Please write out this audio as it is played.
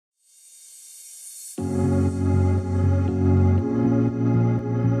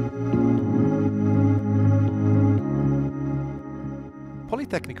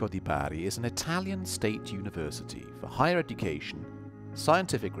Politecnico di Bari is an Italian state university for higher education,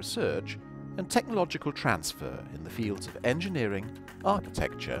 scientific research, and technological transfer in the fields of engineering,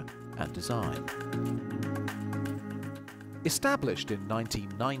 architecture, and design. Established in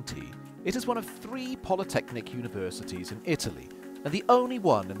 1990, it is one of 3 polytechnic universities in Italy and the only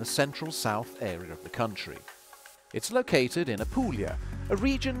one in the central-south area of the country. It's located in Apulia, a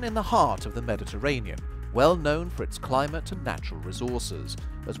region in the heart of the Mediterranean, well known for its climate and natural resources,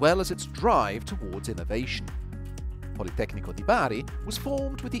 as well as its drive towards innovation. Politecnico di Bari was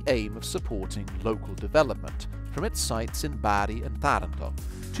formed with the aim of supporting local development from its sites in Bari and Taranto,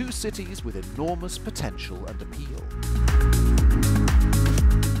 2 cities with enormous potential and appeal.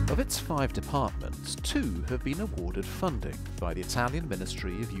 Of its 5 departments, 2 have been awarded funding by the Italian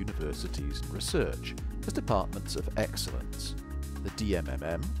Ministry of Universities and Research as Departments of Excellence: the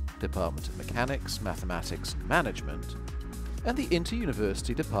DMMM, Department of Mechanics, Mathematics and Management, and the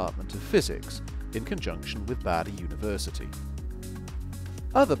Inter-University Department of Physics, in conjunction with Bari University.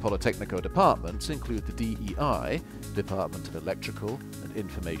 Other Politecnico departments include the DEI, Department of Electrical and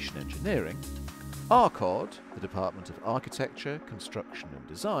Information Engineering, ARCOD, the Department of Architecture, Construction and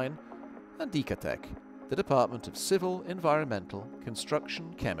Design, and DICATEC, the Department of Civil, Environmental,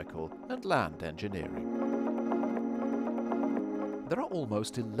 Construction, Chemical and Land Engineering. There are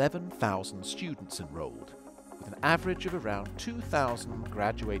almost 11,000 students enrolled, with an average of around 2,000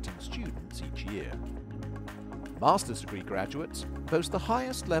 graduating students each year. Master's degree graduates boast the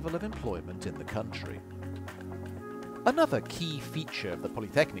highest level of employment in the country. Another key feature of the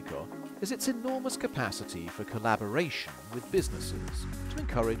Politecnico is its enormous capacity for collaboration with businesses to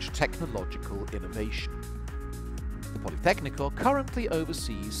encourage technological innovation. The Politecnico currently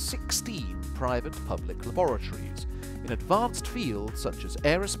oversees 16 private-public laboratories in advanced fields such as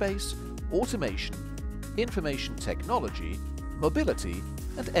aerospace, automation, information technology, mobility,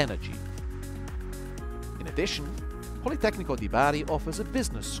 and energy. In addition, Politecnico di Bari offers a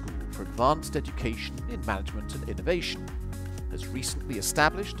business school for advanced education in management and innovation, has recently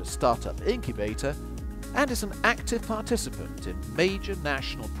established a startup incubator, and is an active participant in major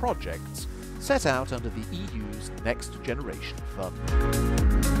national projects set out under the EU's Next Generation Fund.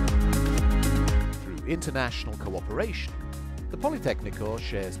 Through international cooperation, the Politecnico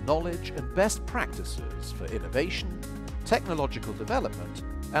shares knowledge and best practices for innovation, technological development,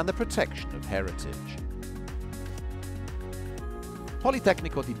 and the protection of heritage.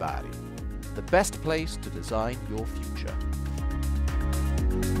 Politecnico di Bari, the best place to design your future.